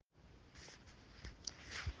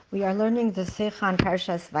We are learning the Sikha on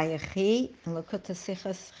Parshas Vayechi and Lekutei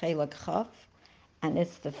Sichos Chelek Chaf, and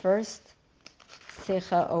it's the first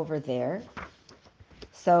Sikha over there.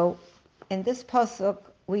 So, in this pasuk,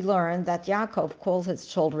 we learn that Yaakov calls his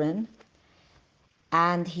children,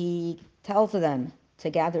 and he tells them to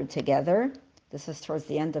gather together. This is towards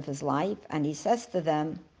the end of his life, and he says to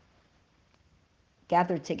them,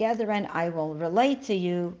 "Gather together, and I will relate to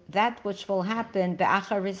you that which will happen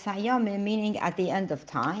be'acharis hayamim," meaning at the end of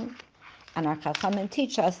time. And our Chachamim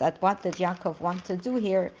teach us that what did Yaakov want to do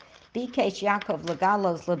here? Bikesh Yaakov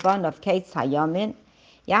legalos leban of Kates Hayamin.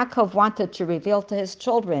 Yaakov wanted to reveal to his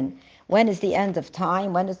children when is the end of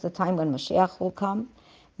time, when is the time when Mashiach will come.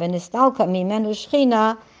 V'nistalka mimenu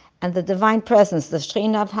Shechina, and the divine presence, the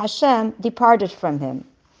Shechina of Hashem, departed from him.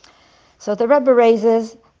 So the Rebbe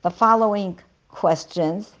raises the following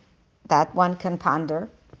questions that one can ponder.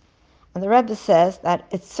 And the Rebbe says that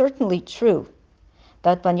it's certainly true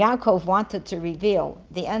that when Yaakov wanted to reveal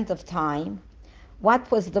the end of time, what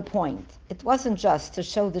was the point? It wasn't just to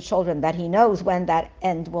show the children that he knows when that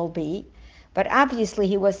end will be, but obviously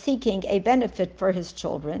he was seeking a benefit for his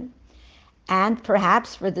children and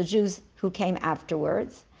perhaps for the Jews who came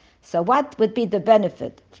afterwards. So what would be the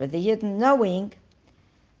benefit for the Yidden knowing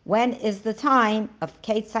when is the time of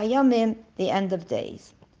Ketz Hayomim, the end of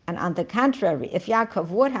days? And on the contrary, if Yaakov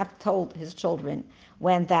would have told his children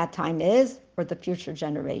when that time is, or the future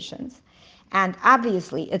generations, and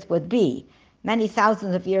obviously it would be many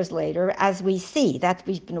thousands of years later, as we see that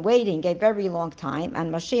we've been waiting a very long time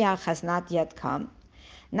and Mashiach has not yet come,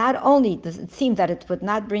 not only does it seem that it would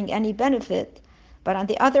not bring any benefit, but on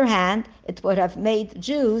the other hand, it would have made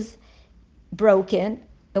Jews broken.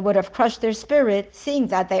 It would have crushed their spirit, seeing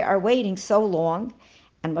that they are waiting so long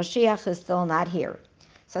and Mashiach is still not here.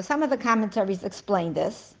 So some of the commentaries explain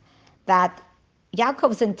this, that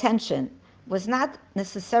Yaakov's intention was not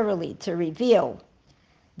necessarily to reveal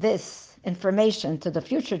this information to the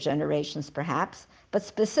future generations, perhaps, but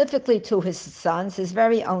specifically to his sons, his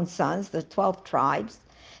very own sons, the 12 tribes,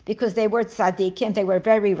 because they were tzaddikim, they were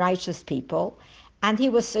very righteous people, and he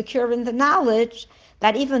was secure in the knowledge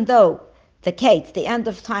that even though the end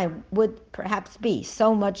of time, would perhaps be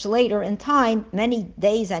so much later in time, many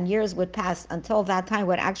days and years would pass until that time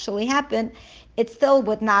would actually happen, it still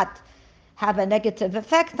would not have a negative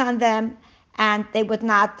effect on them, and they would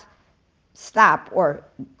not stop or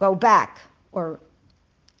go back or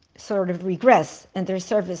sort of regress in their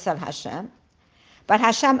service of Hashem. But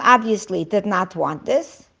Hashem obviously did not want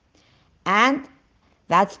this, and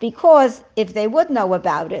that's because if they would know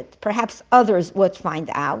about it, perhaps others would find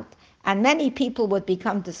out, and many people would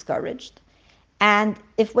become discouraged. And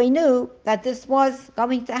if we knew that this was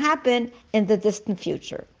going to happen in the distant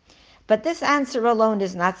future. But this answer alone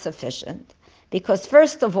is not sufficient, because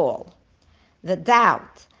first of all, the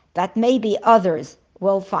doubt that maybe others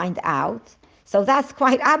will find out, so that's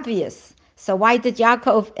quite obvious. So why did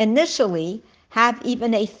Yaakov initially have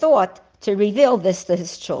even a thought to reveal this to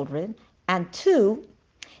his children? And two,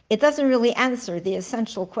 it doesn't really answer the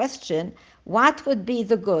essential question, what would be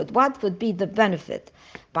the good, what would be the benefit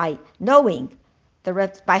by knowing,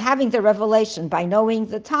 by having the revelation, by knowing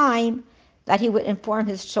the time that he would inform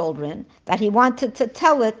his children, that he wanted to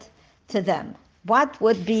tell it to them? What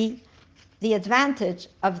would be the advantage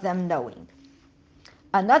of them knowing?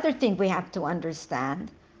 Another thing we have to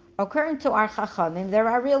understand, according to our Chachamim, there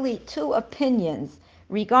are really two opinions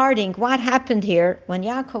regarding what happened here when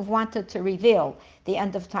Yaakov wanted to reveal the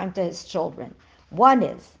end of time to his children. One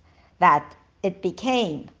is that it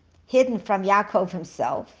became hidden from Yaakov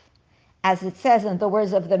himself, as it says in the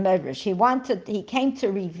words of the Medrash. He came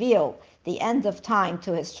to reveal the end of time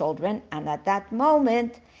to his children, and at that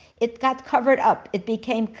moment, it got covered up. It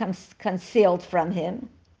became concealed from him,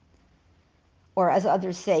 or as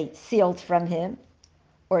others say, sealed from him.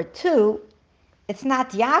 Or two, it's not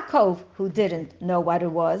Yaakov who didn't know what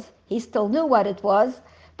it was. He still knew what it was,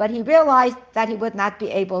 but he realized that he would not be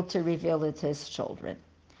able to reveal it to his children.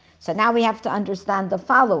 So now we have to understand the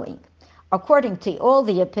following. According to all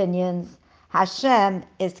the opinions, Hashem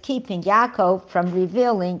is keeping Yaakov from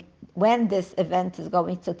revealing when this event is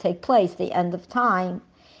going to take place, the end of time,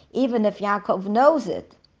 even if Yaakov knows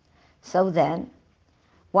it. So then,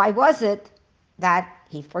 why was it that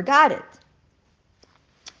he forgot it?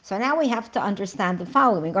 So now we have to understand the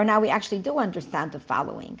following, or now we actually do understand the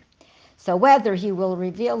following. So whether he will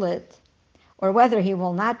reveal it or whether he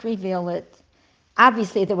will not reveal it,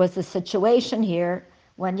 obviously there was a situation here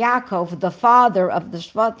when Yaakov, the father of the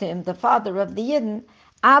Shvatim, the father of the Yidden,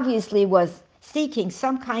 obviously was seeking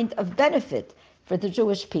some kind of benefit for the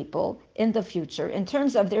Jewish people in the future in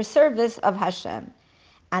terms of their service of Hashem.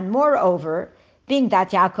 And moreover, being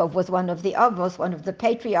that Yaakov was one of the Avos, one of the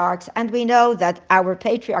patriarchs, and we know that our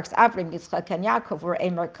patriarchs, Avram, Yitzchak, and Yaakov, were a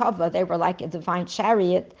Merkava. They were like a divine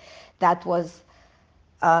chariot that was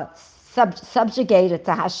uh, subjugated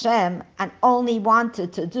to Hashem and only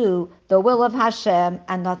wanted to do the will of Hashem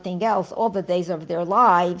and nothing else all the days of their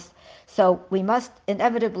lives. So we must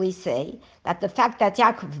inevitably say that the fact that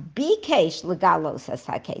Yaakov bikesh legalos es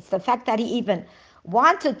haketz, the fact that he even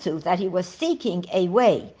wanted to, that he was seeking a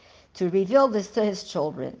way to reveal this to his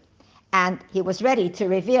children, and he was ready to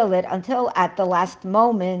reveal it until at the last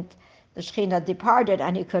moment the Shekhinah departed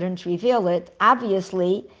and he couldn't reveal it.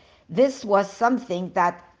 Obviously, this was something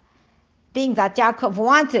that, being that Yaakov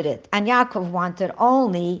wanted it, and Yaakov wanted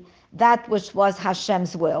only that which was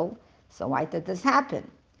Hashem's will. So why did this happen?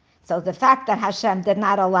 So the fact that Hashem did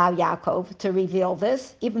not allow Yaakov to reveal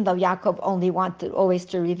this, even though Yaakov only wanted always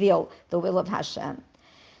to reveal the will of Hashem.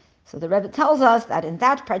 So the Rebbe tells us that in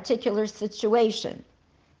that particular situation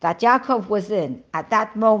that Yaakov was in at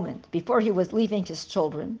that moment, before he was leaving his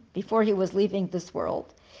children, before he was leaving this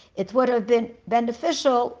world, it would have been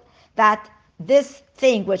beneficial that this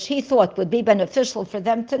thing which he thought would be beneficial for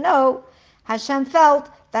them to know, Hashem felt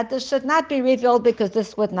that this should not be revealed because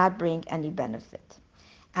this would not bring any benefit.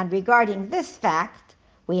 And regarding this fact,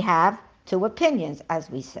 we have two opinions, as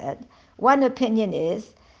we said. One opinion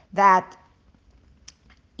is that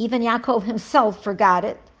even Yaakov himself forgot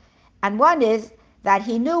it, and one is that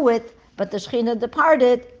he knew it, but the Shekhinah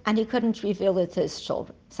departed and he couldn't reveal it to his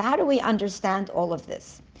children. So how do we understand all of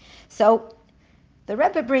this? So the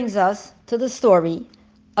Rebbe brings us to the story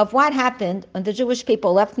of what happened when the Jewish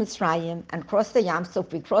people left Mitzrayim and crossed the Yam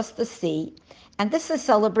Suf, we crossed the sea. And this is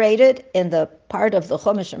celebrated in the part of the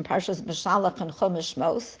Chumash in Parshas Beshalach and Chumash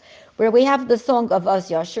Mos, where we have the song of Az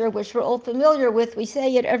Yashir, which we're all familiar with. We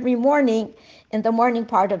say it every morning in the morning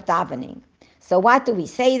part of davening. So what do we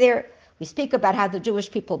say there? We speak about how the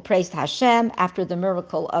Jewish people praised Hashem after the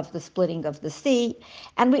miracle of the splitting of the sea.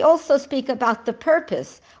 And we also speak about the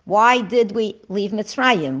purpose. Why did we leave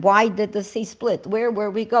Mitzrayim? Why did the sea split? Where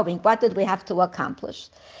were we going? What did we have to accomplish?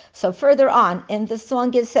 So further on in the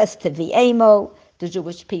song it says, Tevi'emo, the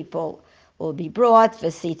Jewish people will be brought,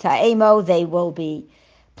 V'sita'emo, they will be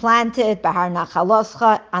planted, Bahar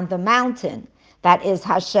Nachaloscha, on the mountain that is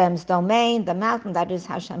Hashem's domain, the mountain that is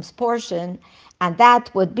Hashem's portion, and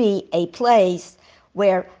that would be a place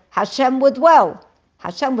where Hashem would dwell.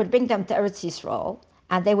 Hashem would bring them to Eretz Yisrael,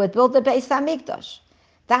 and they would build the Beis Hamikdash.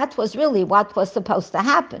 That was really what was supposed to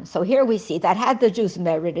happen. So here we see that had the Jews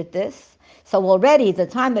merited this, so already the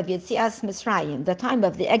time of Yetzias Mitzrayim, the time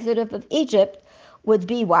of the exodus of Egypt, would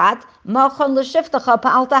be what? Mochon l'shiftacha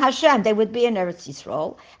pa'alta Hashem. They would be in Eretz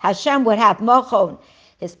Yisrael. Hashem would have Mochon,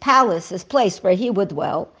 his palace, his place where he would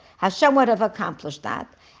dwell. Hashem would have accomplished that.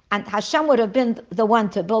 And Hashem would have been the one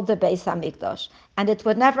to build the Beis Hamikdash, and it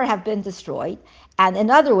would never have been destroyed. And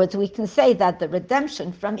in other words, we can say that the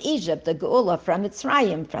redemption from Egypt, the Geula from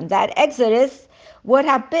Mitzrayim, from that exodus, would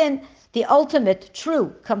have been the ultimate,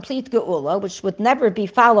 true, complete Geula, which would never be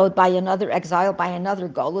followed by another exile, by another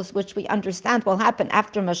Golus, which we understand will happen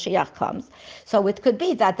after Mashiach comes. So it could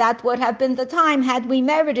be that that would have been the time had we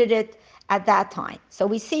merited it at that time. So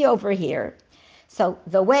we see over here, so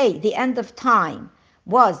the way the end of time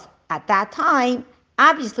was at that time,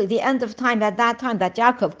 obviously the end of time at that time that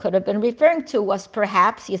Yaakov could have been referring to was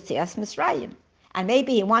perhaps Yetzias Mitzrayim. And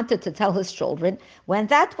maybe he wanted to tell his children when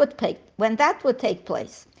that would take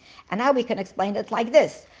place. And now we can explain it like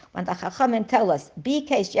this. When the Chachamim tell us,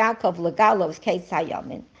 Bikesh Yaakov legalos keitz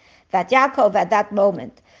hayamin, that Yaakov at that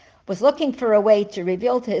moment was looking for a way to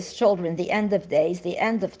reveal to his children the end of days, the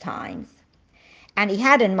end of times, and he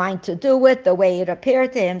had in mind to do it the way it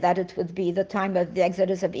appeared to him that it would be the time of the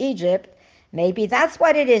exodus of Egypt. Maybe that's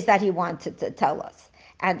what it is that he wanted to tell us.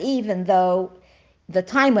 And even though the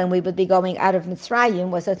time when we would be going out of Mitzrayim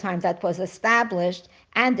was a time that was established,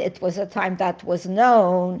 and it was a time that was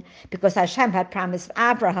known, because Hashem had promised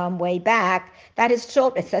Abraham way back that his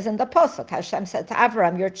children, it says in the Pasuk, Hashem said to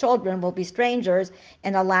Abraham, your children will be strangers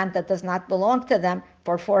in a land that does not belong to them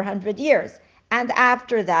for 400 years. And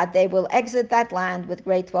after that, they will exit that land with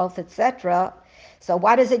great wealth, etc. So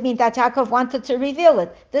what does it mean that Yaakov wanted to reveal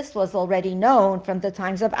it? This was already known from the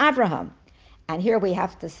times of Abraham. And here we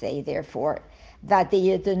have to say, therefore, that the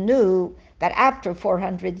Yidden knew that after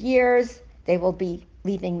 400 years, they will be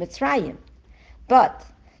leaving Mitzrayim. But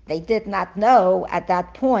they did not know at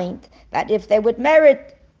that point that if they would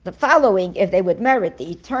merit the following, if they would merit the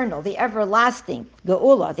eternal, the everlasting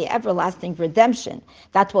Geula, the everlasting redemption,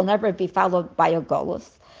 that will never be followed by a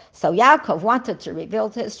Golus. So Yaakov wanted to reveal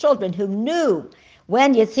to his children who knew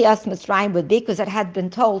when Yetzias Mitzrayim would be, because it had been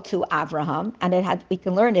told to Abraham, and we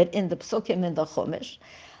can learn it in the Psukim in the Chumash.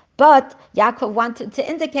 But Yaakov wanted to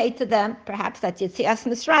indicate to them, perhaps, that Yetzias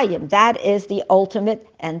Mitzrayim, that is the ultimate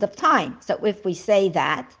end of time. So if we say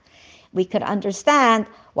that, we could understand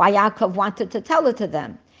why Yaakov wanted to tell it to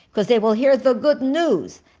them, because they will hear the good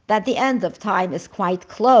news that the end of time is quite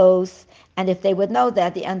close. And if they would know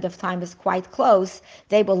that the end of time is quite close,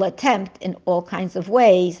 they will attempt in all kinds of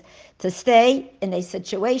ways to stay in a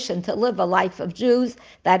situation, to live a life of Jews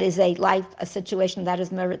that is a situation that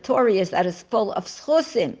is meritorious, that is full of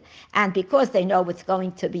schusim. And because they know it's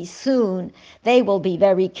going to be soon, they will be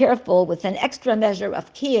very careful with an extra measure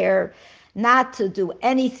of care not to do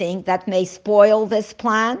anything that may spoil this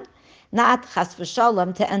plan, not chas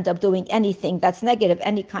v'shalom to end up doing anything that's negative,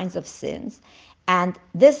 any kinds of sins. And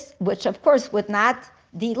this, which of course would not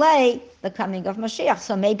delay the coming of Mashiach.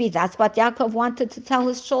 So maybe that's what Yaakov wanted to tell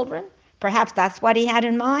his children. Perhaps that's what he had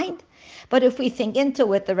in mind. But if we think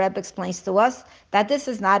into it, the Rebbe explains to us that this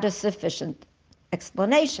is not a sufficient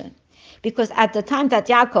explanation. Because at the time that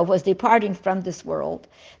Yaakov was departing from this world,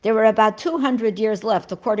 there were about 200 years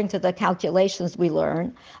left, according to the calculations we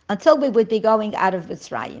learn, until we would be going out of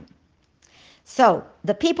Mitzrayim. So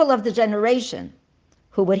the people of the generation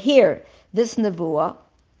who would hear this nevuah,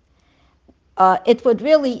 it would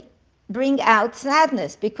really bring out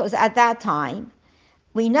sadness, because at that time,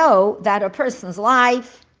 we know that a person's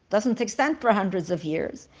life doesn't extend for hundreds of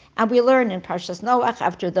years. And we learn in Parshas Noach,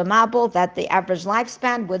 after the Mabul, that the average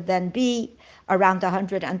lifespan would then be around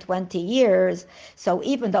 120 years. So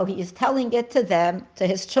even though he is telling it to them, to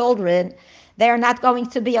his children, they are not going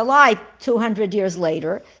to be alive 200 years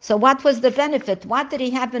later. So what was the benefit? What did he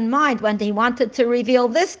have in mind when he wanted to reveal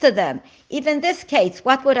this to them? Even this case,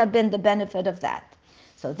 what would have been the benefit of that?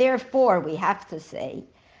 So therefore, we have to say,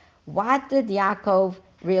 what did Yaakov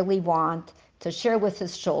really want to share with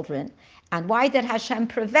his children? And why did Hashem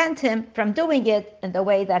prevent him from doing it in the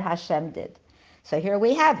way that Hashem did? So here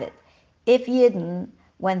we have it. If Yidden,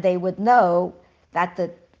 when they would know that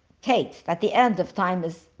the end of time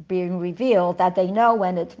is being revealed, that they know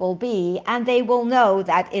when it will be, and they will know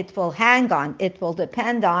that it will hang on, it will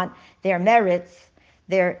depend on their merits,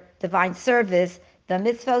 their divine service, the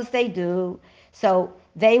mitzvahs they do, so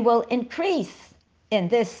they will increase in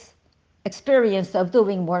this experience of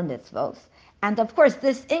doing more mitzvahs. And of course,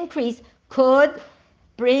 this increase could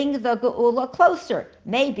bring the Geula closer.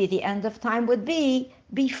 Maybe the end of time would be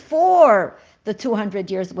before the 200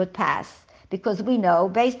 years would pass, because we know,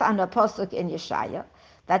 based on a pasuk in Yeshaya,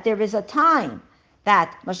 that there is a time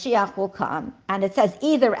that Mashiach will come, and it says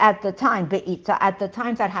either at the time, be'ita, at the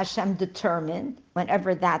time that Hashem determined,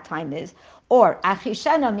 whenever that time is, or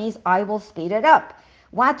achishena means I will speed it up.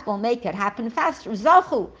 What will make it happen faster?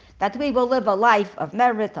 Zachu, that we will live a life of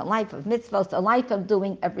merit, a life of mitzvot, a life of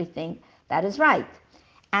doing everything that is right.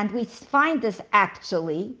 And we find this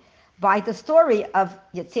actually by the story of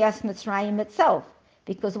Yetzias Mitzrayim itself,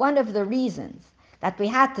 because one of the reasons that we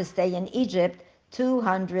had to stay in Egypt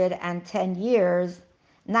 210 years,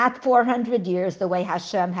 not 400 years, the way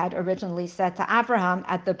Hashem had originally said to Abraham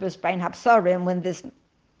at the Brisbain Hapsarim, when this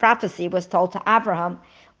prophecy was told to Abraham,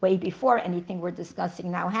 way before anything we're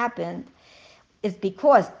discussing now happened, is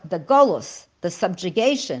because the golus, the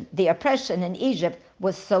subjugation, the oppression in Egypt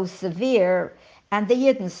was so severe, and the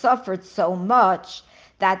Yidden suffered so much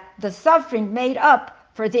that the suffering made up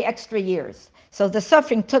for the extra years. So the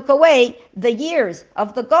suffering took away the years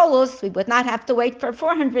of the golus. We would not have to wait for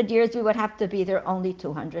 400 years. We would have to be there only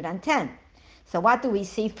 210. So what do we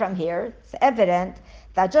see from here? It's evident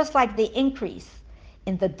that just like the increase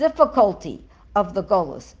in the difficulty of the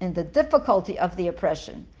golus, in the difficulty of the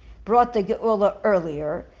oppression, brought the Geula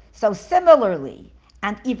earlier, so similarly,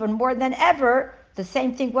 and even more than ever, the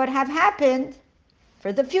same thing would have happened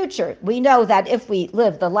for the future. We know that if we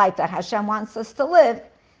live the life that Hashem wants us to live,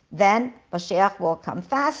 then Mashiach will come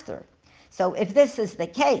faster. So if this is the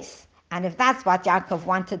case, and if that's what Yaakov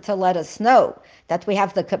wanted to let us know, that we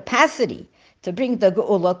have the capacity to bring the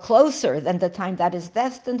Geula closer than the time that is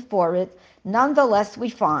destined for it, nonetheless we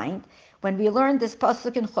find, when we learn this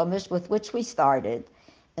pasuk in Chumash with which we started,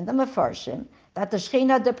 in the Mefarshim, that the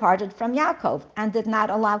Shekhinah departed from Yaakov and did not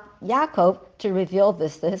allow Yaakov to reveal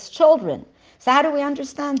this to his children. So how do we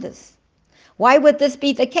understand this? Why would this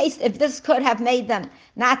be the case if this could have made them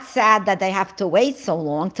not sad that they have to wait so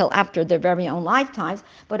long till after their very own lifetimes,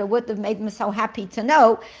 but it would have made them so happy to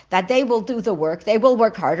know that they will do the work, they will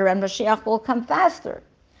work harder, and Mashiach will come faster.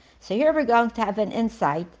 So here we're going to have an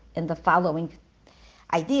insight in the following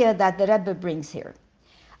idea that the Rebbe brings here.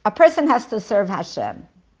 A person has to serve Hashem.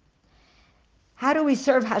 How do we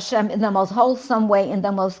serve Hashem in the most wholesome way, in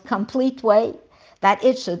the most complete way? that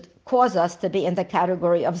it should cause us to be in the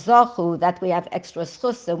category of Zachu, that we have extra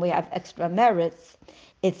schus and we have extra merits.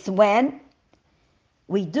 It's when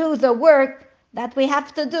we do the work that we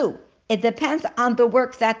have to do. It depends on the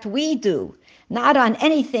work that we do, not on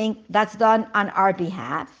anything that's done on our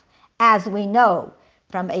behalf, as we know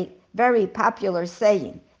from a very popular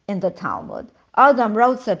saying in the Talmud. Adam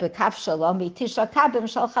rotze b'kaf shalom mitisha kabim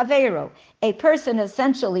shel chaveiro. A person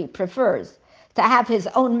essentially prefers to have his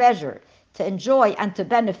own measure, to enjoy and to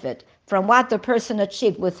benefit from what the person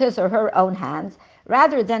achieved with his or her own hands,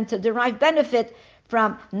 rather than to derive benefit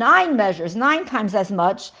from 9 measures, 9 times as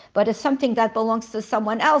much, but it's something that belongs to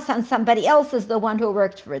someone else, and somebody else is the one who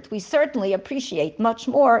worked for it. We certainly appreciate much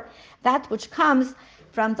more that which comes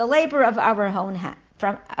from the labor of our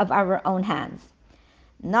own hands.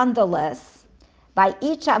 Nonetheless, by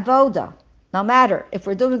each avoda, no matter if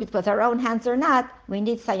we're doing it with our own hands or not, we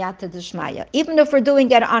need sayata d'shmaya. Even if we're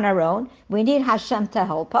doing it on our own, we need Hashem to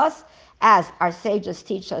help us, as our sages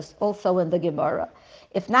teach us also in the Gemara.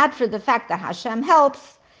 If not for the fact that Hashem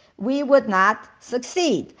helps, we would not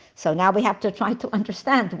succeed. So now we have to try to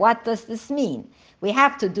understand, what does this mean? We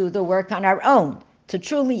have to do the work on our own to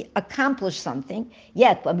truly accomplish something.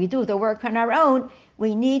 Yet when we do the work on our own,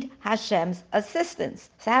 we need Hashem's assistance.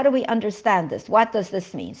 So how do we understand this? What does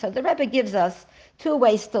this mean? So the Rebbe gives us 2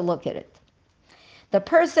 ways to look at it. The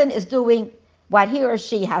person is doing what he or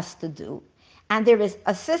she has to do, and there is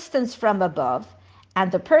assistance from above,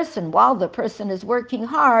 and the person, while the person is working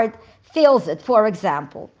hard, feels it. For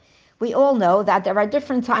example, we all know that there are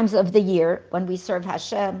different times of the year when we serve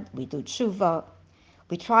Hashem, we do tshuva,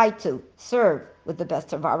 we try to serve with the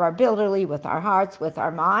best of our ability, with our hearts, with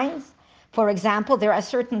our minds. For example, there are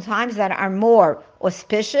certain times that are more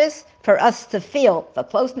auspicious for us to feel the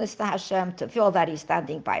closeness to Hashem, to feel that He's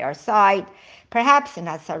standing by our side. Perhaps in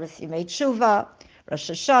Atzeres Yimei Tshuva,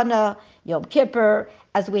 Rosh Hashanah, Yom Kippur,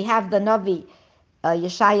 as we have the Navi,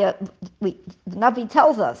 Yeshaya, the Navi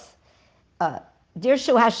tells us,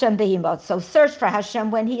 Dirshu Hashem behimot. So search for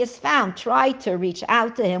Hashem when He is found. Try to reach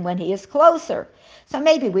out to Him when He is closer. So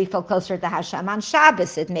maybe we feel closer to Hashem on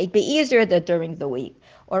Shabbos. It may be easier than during the week,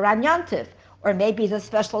 or on Yontif, or maybe the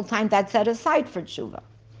special time that's set aside for tshuva.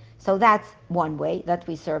 So that's one way that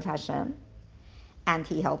we serve Hashem, and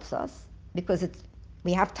He helps us, because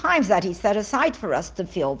we have times that He set aside for us to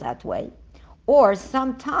feel that way. Or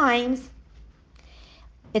sometimes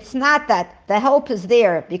it's not that the help is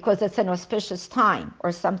there because it's an auspicious time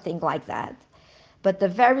or something like that, but the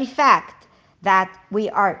very fact that we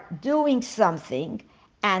are doing something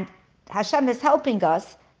and Hashem is helping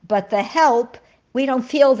us, but the help, we don't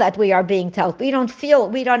feel that we are being helped. We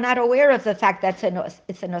are not aware of the fact that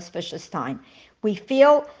it's an auspicious time. We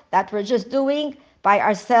feel that we're just doing by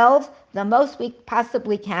ourselves the most we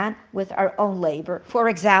possibly can with our own labor. For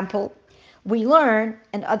example, we learn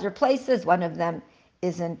in other places, one of them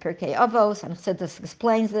is in Pirkei Avos, and Chassidus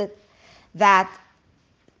explains it, that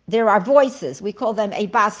there are voices. We call them a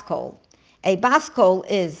baskol. A baskol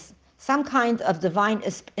is some kind of divine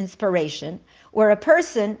inspiration where a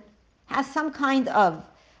person has some kind of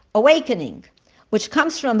awakening which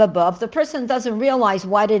comes from above. The person doesn't realize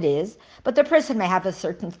what it is, but the person may have a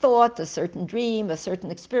certain thought, a certain dream, a certain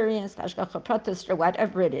experience, hashgacha pratis, or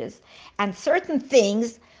whatever it is, and certain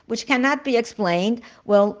things which cannot be explained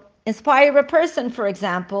will inspire a person, for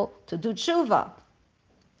example, to do tshuva.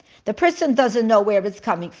 The person doesn't know where it's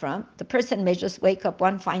coming from. The person may just wake up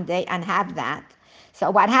one fine day and have that.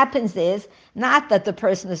 So what happens is, not that the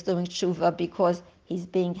person is doing tshuva because he's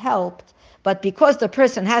being helped, but because the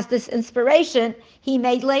person has this inspiration, he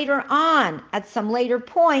may later on, at some later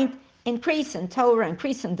point, increase in Torah,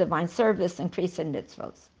 increase in divine service, increase in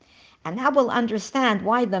mitzvot. And now we'll understand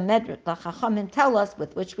why the Chachamim tell us,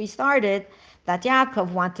 with which we started, that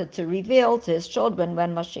Yaakov wanted to reveal to his children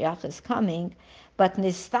when Mashiach is coming, but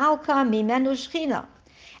nistalka mimenu shchina.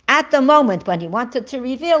 At the moment when he wanted to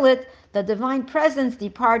reveal it, the divine presence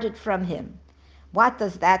departed from him. What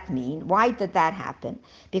does that mean? Why did that happen?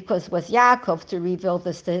 Because was Yaakov to reveal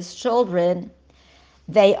this to his children,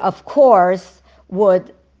 they, of course,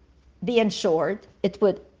 would be ensured, it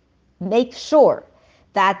would make sure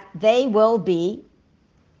that they will be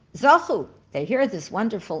zachu. They hear this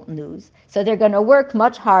wonderful news, so they're going to work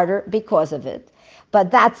much harder because of it.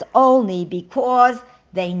 But that's only because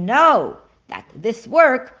they know that this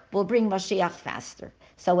work will bring Mashiach faster.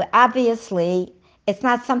 So obviously, it's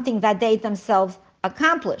not something that they themselves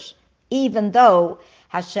accomplish, even though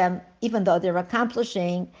they're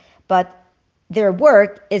accomplishing, but their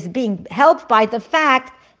work is being helped by the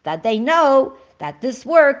fact that they know that this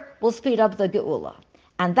work will speed up the Geula.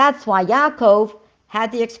 And that's why Yaakov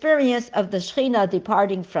had the experience of the Shekhinah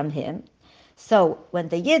departing from him. So when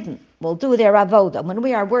the Yidden will do their avoda, when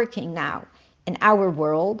we are working now in our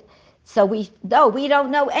world, so we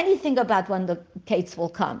don't know anything about when the gates will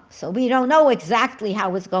come. So we don't know exactly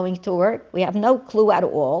how it's going to work. We have no clue at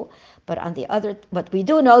all. But on the other, but we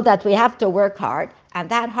do know that we have to work hard, and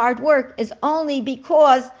that hard work is only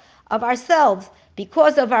because of ourselves,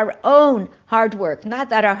 because of our own hard work. Not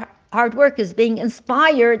that our hard work is being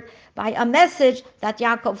inspired by a message that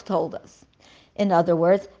Yaakov told us. In other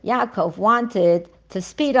words, Yaakov wanted to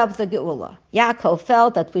speed up the Geula. Yaakov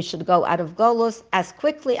felt that we should go out of Golus as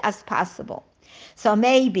quickly as possible. So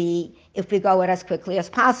maybe if we go out as quickly as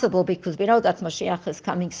possible, because we know that Mashiach is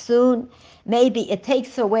coming soon, maybe it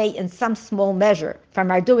takes away in some small measure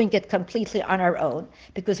from our doing it completely on our own,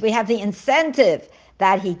 because we have the incentive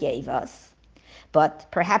that he gave us. But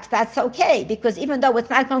perhaps that's okay, because even though it's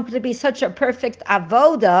not going to be such a perfect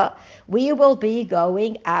avoda, we will be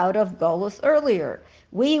going out of Golus earlier.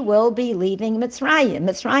 We will be leaving Mitzrayim.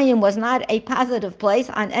 Mitzrayim was not a positive place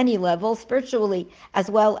on any level, spiritually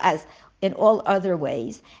as well as in all other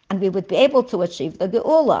ways, and we would be able to achieve the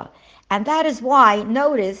Geula. And that is why,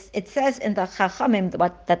 notice, it says in the Chachamim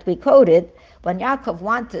that we quoted, when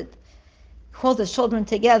Yaakov called his children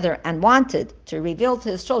together and wanted to reveal to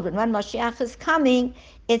his children when Mashiach is coming,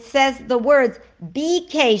 it says the words,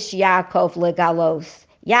 Bikesh Yaakov legalos.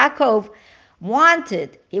 Yaakov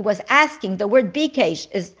wanted, he was asking, the word Bikesh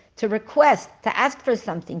is to request, to ask for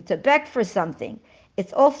something, to beg for something.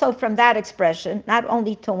 It's also from that expression, not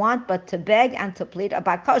only to want, but to beg and to plead. A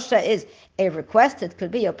bakosha is a request, it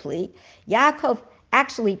could be a plea. Yaakov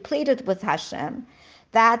actually pleaded with Hashem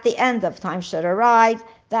that the end of time should arrive,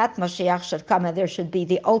 that Mashiach should come, and there should be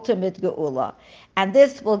the ultimate geula. And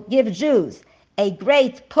this will give Jews a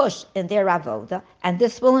great push in their avoda, and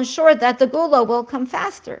this will ensure that the geula will come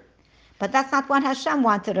faster. But that's not what Hashem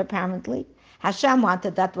wanted, apparently. Hashem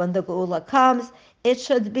wanted that when the geula comes, it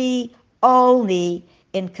should be only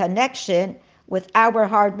in connection with our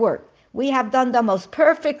hard work. We have done the most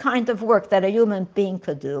perfect kind of work that a human being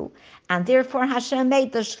could do, and therefore Hashem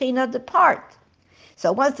made the Shekhinah depart.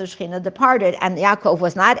 So once the Shekhinah departed and Yaakov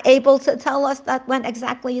was not able to tell us that when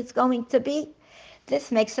exactly it's going to be,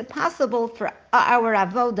 this makes it possible for our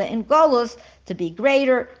avoda in Golus to be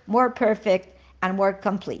greater, more perfect, and more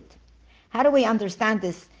complete. How do we understand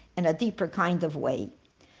this in a deeper kind of way?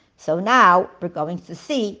 So now we're going to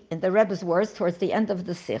see in the Rebbe's words towards the end of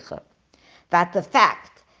the Sikha that the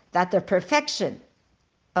fact that the perfection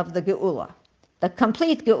of the Geula, the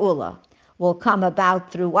complete Geula, will come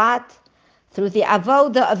about through what? Through the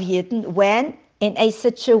avoda of Yidden, when in a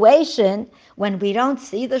situation when we don't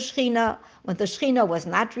see the Shekhinah, when the Shekhinah was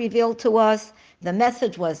not revealed to us, the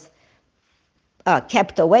message was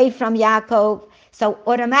kept away from Yaakov. So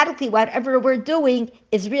automatically, whatever we're doing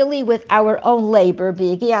is really with our own labor.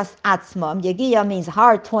 B'yigiyas atzmam. Yigiya means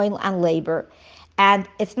hard toil and labor. And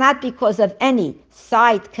it's not because of any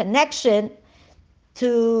side connection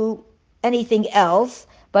to anything else,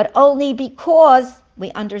 but only because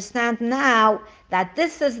we understand now that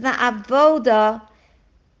this is the avoda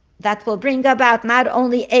that will bring about not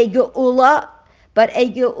only a geula, but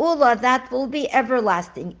a geula that will be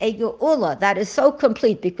everlasting, a geula that is so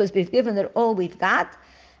complete because we've given it all we've got,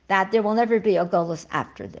 that there will never be a golus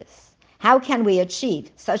after this. How can we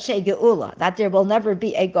achieve such a geula that there will never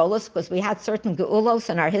be a golus? Because we had certain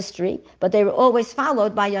geulos in our history, but they were always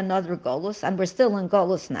followed by another golus, and we're still in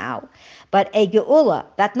golus now. But a geula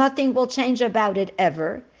that nothing will change about it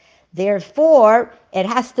ever. Therefore, it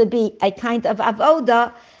has to be a kind of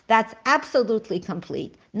avoda that's absolutely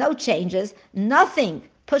complete, no changes, nothing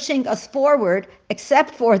pushing us forward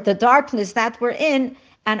except for the darkness that we're in,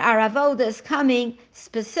 and our avoda is coming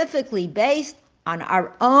specifically based on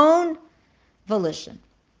our own volition.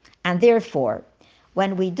 And therefore,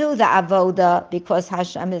 when we do the avoda because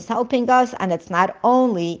Hashem is helping us, and it's not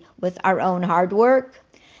only with our own hard work,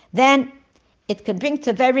 then it can bring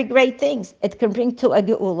to very great things. It can bring to a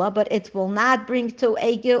geula, but it will not bring to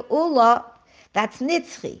a geula that's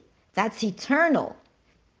nitzchi, that's eternal.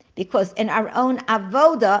 Because in our own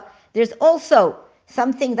avoda, there's also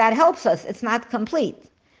something that helps us. It's not complete.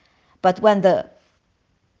 But when the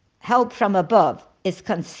help from above is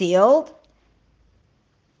concealed,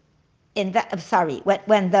 and it's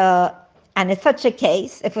such a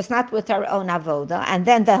case, if it's not with our own avoda, and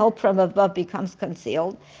then the help from above becomes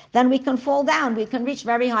concealed, then we can fall down. We can reach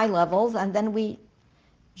very high levels, and then we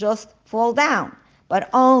just fall down. But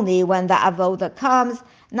only when the avoda comes,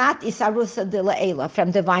 not isarusa de la'ela,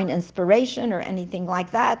 from divine inspiration or anything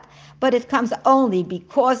like that, but it comes only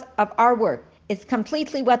because of our work. It's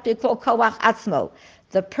completely what we call koach atzmo,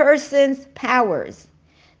 the person's powers,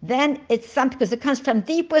 then it's something, because it comes from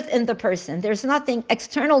deep within the person. There's nothing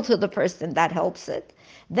external to the person that helps it.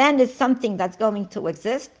 Then it's something that's going to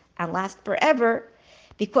exist and last forever,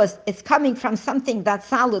 because it's coming from something that's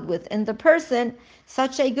solid within the person.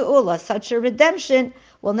 Such a geula, such a redemption,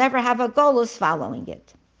 will never have a golus following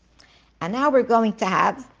it. And now we're going to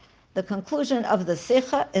have the conclusion of the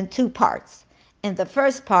Sikha in two parts. In the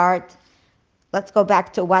first part, let's go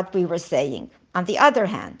back to what we were saying. On the other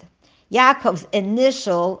hand, Yaakov's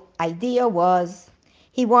initial idea was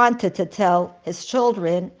he wanted to tell his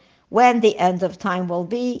children when the end of time will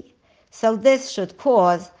be. So this should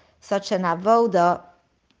cause such an avoda,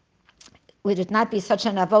 would it not be such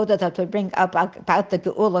an avoda that would bring up about the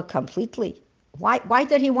geula completely? Why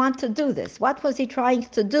did he want to do this? What was he trying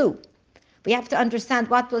to do? We have to understand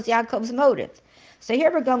what was Yaakov's motive. So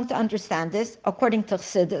here we're going to understand this according to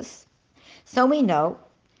Chassidus. So we know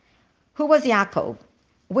who was Yaakov,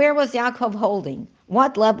 where was Yaakov holding,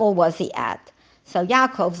 what level was he at. So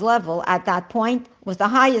Yaakov's level at that point was the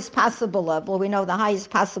highest possible level. We know the highest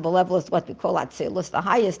possible level is what we call Atzilus, the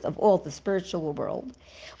highest of all the spiritual world,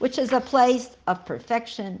 which is a place of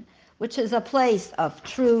perfection, which is a place of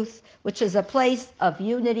truth, which is a place of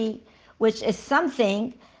unity, which is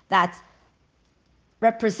something that's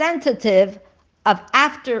representative of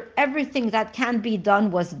after everything that can be done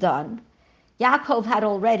was done. Yaakov had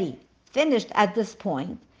already finished at this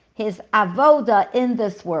point his avoda in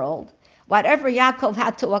this world. Whatever Yaakov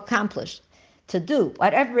had to accomplish, to do,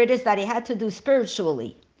 whatever it is that he had to do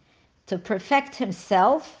spiritually to perfect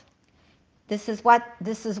himself, this is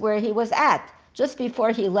where he was at just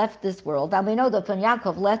before he left this world. And we know that when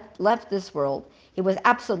Yaakov left this world, he was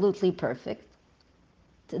absolutely perfect,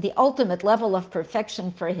 to the ultimate level of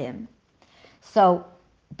perfection for him. So,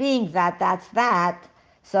 being that that's that,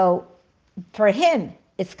 so for him,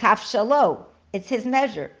 it's kaf shalo. It's his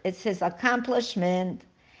measure. It's his accomplishment.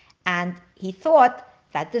 And he thought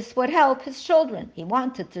that this would help his children. He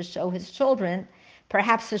wanted to show his children,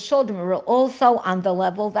 perhaps his children were also on the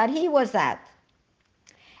level that he was at.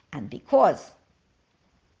 And because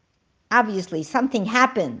obviously something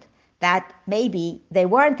happened that maybe they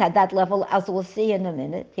weren't at that level, as we'll see in a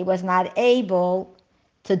minute, he was not able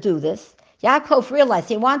to do this. Yaakov realized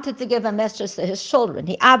he wanted to give a message to his children.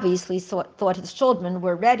 He obviously thought his children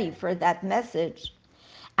were ready for that message.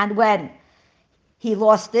 And when he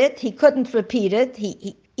lost it, he couldn't repeat it.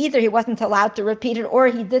 Either he wasn't allowed to repeat it or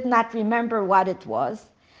he did not remember what it was.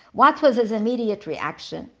 What was his immediate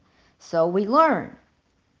reaction? So we learn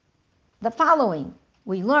the following.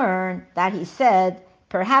 We learn that he said,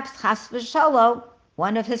 perhaps chas v'shalom,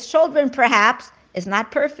 one of his children perhaps is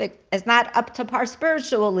not perfect, is not up to par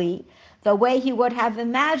spiritually the way he would have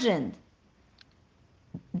imagined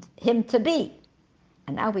him to be.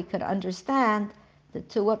 And now we could understand the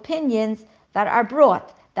two opinions that are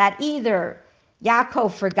brought, that either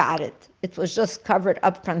Yaakov forgot it, it was just covered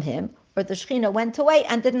up from him, or the Shekhinah went away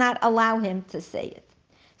and did not allow him to say it.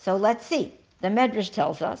 So let's see. The Medrash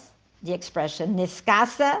tells us the expression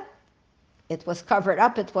niskasa, it was covered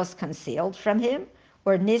up, it was concealed from him,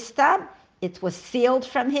 or nistam, it was sealed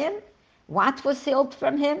from him. What was sealed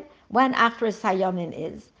from him? When Achris Hayomim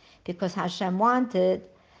is. Because Hashem wanted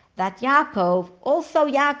that Yaakov, also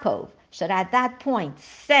Yaakov, should at that point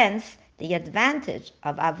sense the advantage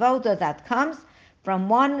of avoda that comes from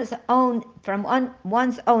one's own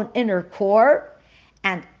inner core,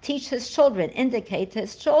 and teach his children, indicate to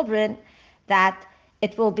his children that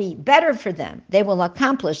it will be better for them. They will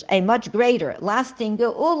accomplish a much greater, lasting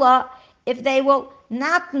geula if they will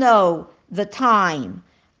not know the time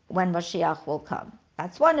when Mashiach will come.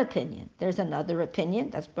 That's one opinion. There's another opinion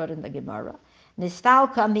that's brought in the Gemara.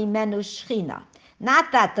 Nistalka mimenu shchina.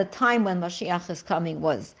 Not that the time when Mashiach is coming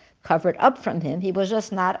was covered up from him. He was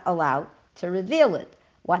just not allowed to reveal it.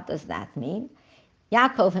 What does that mean?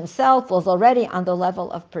 Yaakov himself was already on the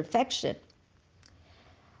level of perfection.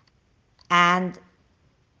 And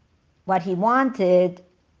what he wanted,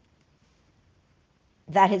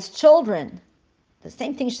 that his children, the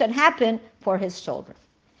same thing should happen for his children.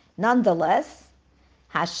 Nonetheless,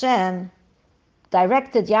 Hashem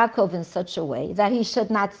directed Yaakov in such a way that he should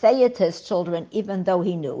not say it to his children even though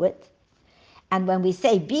he knew it. And when we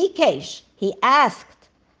say Bikesh, he asked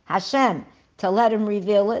Hashem to let him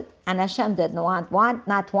reveal it, and Hashem did not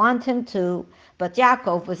want him to. But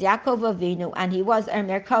Yaakov was Yaakov Avinu, and he was a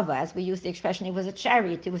Merkava, as we use the expression, he was a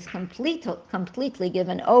chariot. He was completely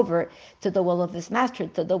given over to the will of his master,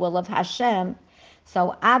 to the will of Hashem.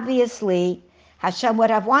 So obviously, Hashem would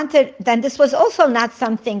have wanted, then this was also not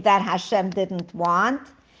something that Hashem didn't want.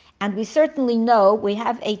 And we certainly know, we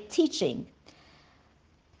have a teaching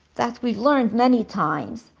that we've learned many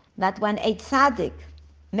times, that when a tzaddik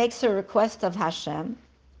makes a request of Hashem,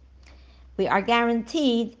 we are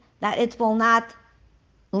guaranteed that it will not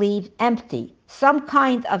leave empty. Some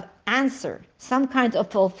kind of answer, some kind of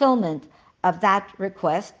fulfillment of that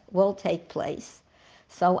request will take place.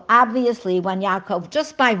 So obviously, when Yaakov,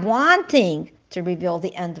 just by wanting to reveal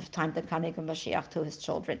the end of time, the coming of Mashiach to his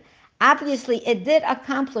children, obviously it did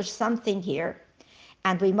accomplish something here.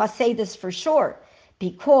 And we must say this for sure,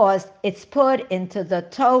 because it's put into the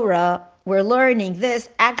Torah. We're learning this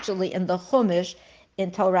actually in the Chumash, in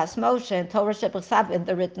Torah's Moshe, in Torah Shebechav, in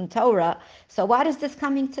the written Torah. So what is this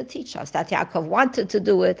coming to teach us? That Yaakov wanted to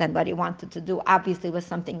do it, and what he wanted to do obviously was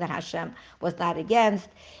something that Hashem was not against,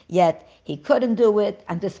 yet he couldn't do it,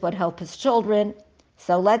 and this would help his children.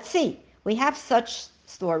 So let's see. We have such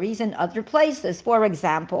stories in other places. For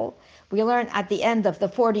example, we learn at the end of the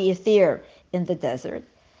 40th year in the desert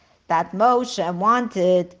that Moshe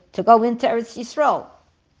wanted to go into Eretz Yisrael,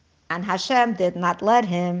 and Hashem did not let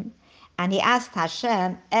him. And he asked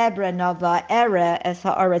Hashem, Ebre Nova Ere Es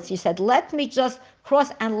Haaretz. He said, let me just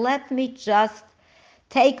cross and let me just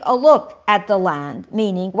take a look at the land.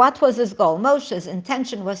 Meaning, what was his goal? Moshe's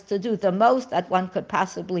intention was to do the most that one could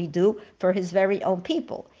possibly do for his very own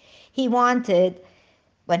people. He wanted,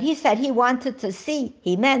 when he said he wanted to see,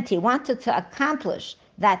 he meant he wanted to accomplish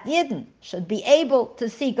that Yidden should be able to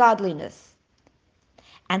see godliness.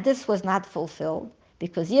 And this was not fulfilled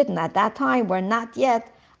because Yidden at that time were not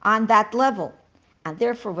yet on that level. And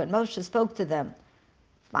therefore, when Moshe spoke to them,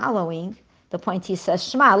 following the point, he says,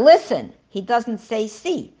 Shema, listen. He doesn't say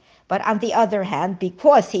see. But on the other hand,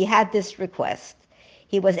 because he had this request,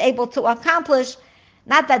 he was able to accomplish,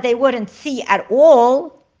 not that they wouldn't see at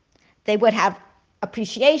all, they would have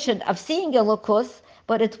appreciation of seeing Elokus,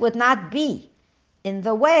 but it would not be in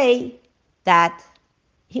the way that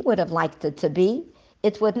he would have liked it to be.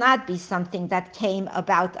 It would not be something that came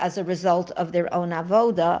about as a result of their own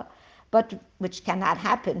avoda, but which cannot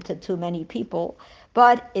happen to too many people.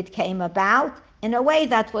 But it came about in a way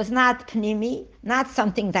that was not pnimi, not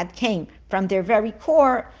something that came from their very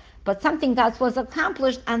core, but something that was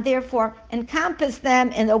accomplished and therefore encompassed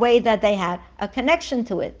them in a way that they had a connection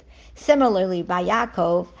to it. Similarly, by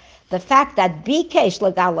Yaakov, the fact that Bikesh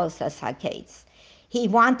legalos es haketz, he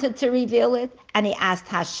wanted to reveal it, and he asked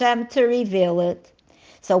Hashem to reveal it.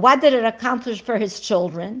 So what did it accomplish for his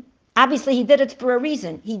children? Obviously, he did it for a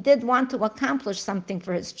reason. He did want to accomplish something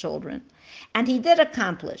for his children. And he did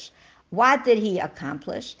accomplish. What did he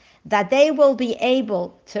accomplish? That they will be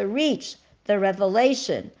able to reach the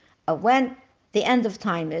revelation of when the end of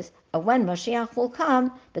time is, of when Mashiach will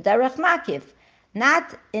come, b'derech makif,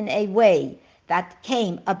 not in a way that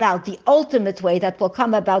came about, the ultimate way that will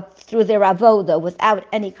come about through their avoda without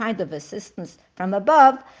any kind of assistance from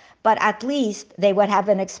above, but at least they would have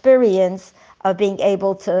an experience of being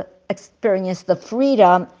able to experience the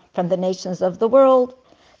freedom from the nations of the world,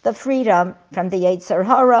 the freedom from the Yetzer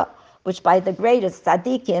Hara, which by the greatest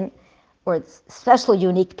tzaddikim, or special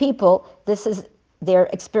unique people, this is their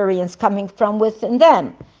experience coming from within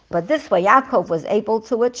them. But this way Yaakov was able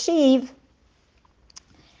to achieve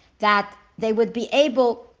that they would be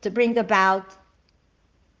able to bring about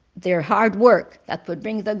their hard work that would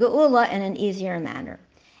bring the geula in an easier manner.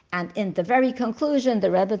 And in the very conclusion,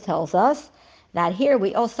 the Rebbe tells us that here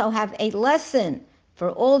we also have a lesson for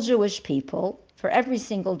all Jewish people, for every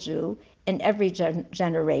single Jew in every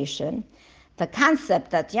generation, the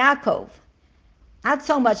concept that Yaakov, not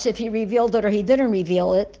so much if he revealed it or he didn't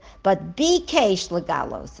reveal it, but bikesh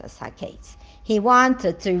legalos es haketz. He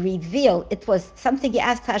wanted to reveal, it was something he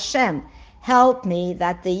asked Hashem, help me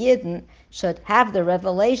that the Yidden should have the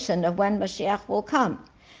revelation of when Mashiach will come.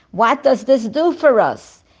 What does this do for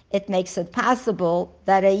us? It makes it possible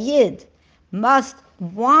that a Yid must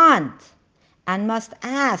want and must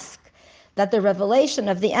ask that the revelation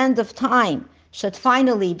of the end of time should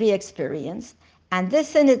finally be experienced. And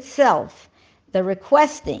this in itself, the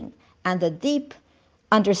requesting and the deep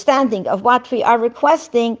understanding of what we are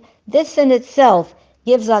requesting, this in itself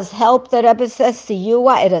gives us help. The Rebbe says,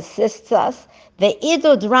 siyua, it assists us. The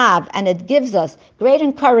idud rab, and it gives us great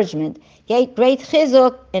encouragement, great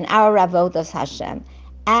chizuk in our avodas Hashem,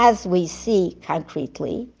 as we see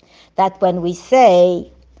concretely that when we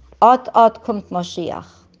say, ot kumt Mashiach,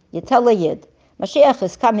 you tell a Yid, Mashiach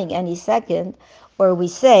is coming any second, or we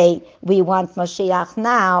say, we want Mashiach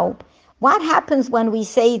now. What happens when we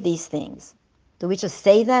say these things? Do we just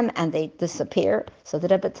say them and they disappear? So the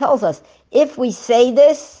Rebbe tells us, if we say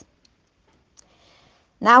this,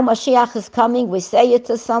 now Mashiach is coming, we say it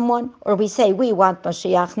to someone, or we say we want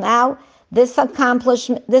Mashiach now, this accomplishes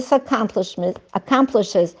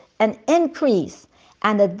an increase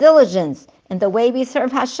and a diligence in the way we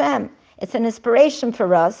serve Hashem. It's an inspiration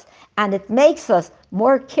for us, and it makes us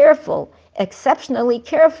more careful, exceptionally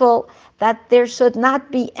careful, that there should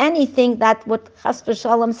not be anything that would chas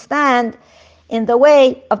v'shalom stand in the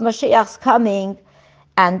way of Mashiach's coming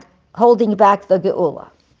and holding back the Geula.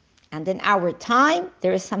 And in our time,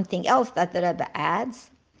 there is something else that the Rebbe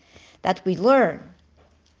adds that we learn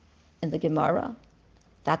in the Gemara,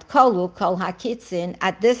 that kolu kol hakitzin,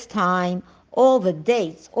 at this time, all the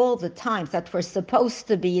dates, all the times that were supposed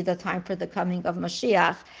to be the time for the coming of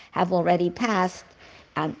Mashiach have already passed,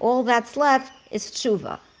 and all that's left is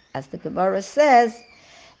tshuva. As the Gemara says,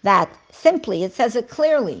 that simply, it says it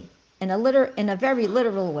clearly, in a very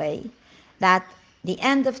literal way, that the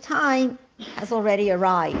end of time has already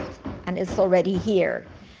arrived and it's already here.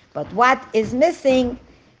 But what is missing?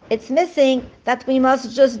 It's missing that we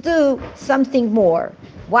must just do something more.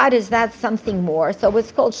 What is that something more? So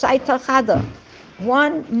it's called shaita chada,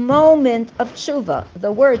 one moment of tshuva.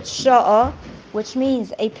 The word sha'ah, which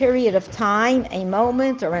means a period of time, a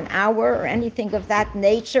moment or an hour or anything of that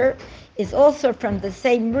nature, is also from the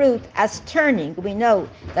same root as turning. We know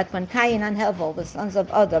that when Cain and Hevel, the sons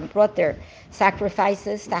of Adam, brought their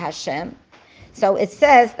sacrifices to Hashem, so it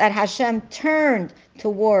says that Hashem turned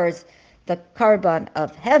towards the Karban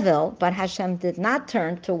of Hevel, but Hashem did not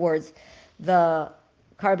turn towards the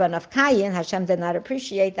Karban of Cain. Hashem did not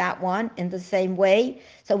appreciate that one in the same way.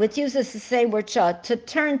 So it uses the same word to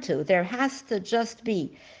turn to. There has to just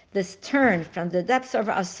be this turn from the depths of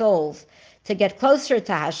our souls to get closer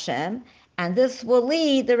to Hashem, and this will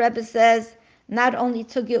lead, the Rebbe says, not only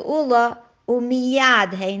to Geula,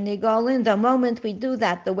 umiyad hey nigolin, the moment we do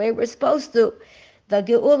that the way we're supposed to, the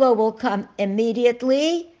Geula will come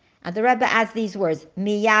immediately. And the Rebbe adds these words,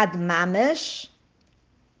 miyad mamish,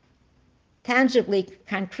 tangibly,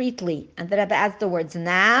 concretely. And the Rebbe adds the words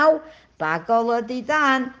now, ba'gola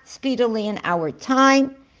didan, speedily in our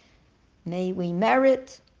time. May we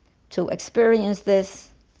merit to experience this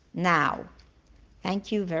now.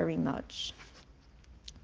 Thank you very much.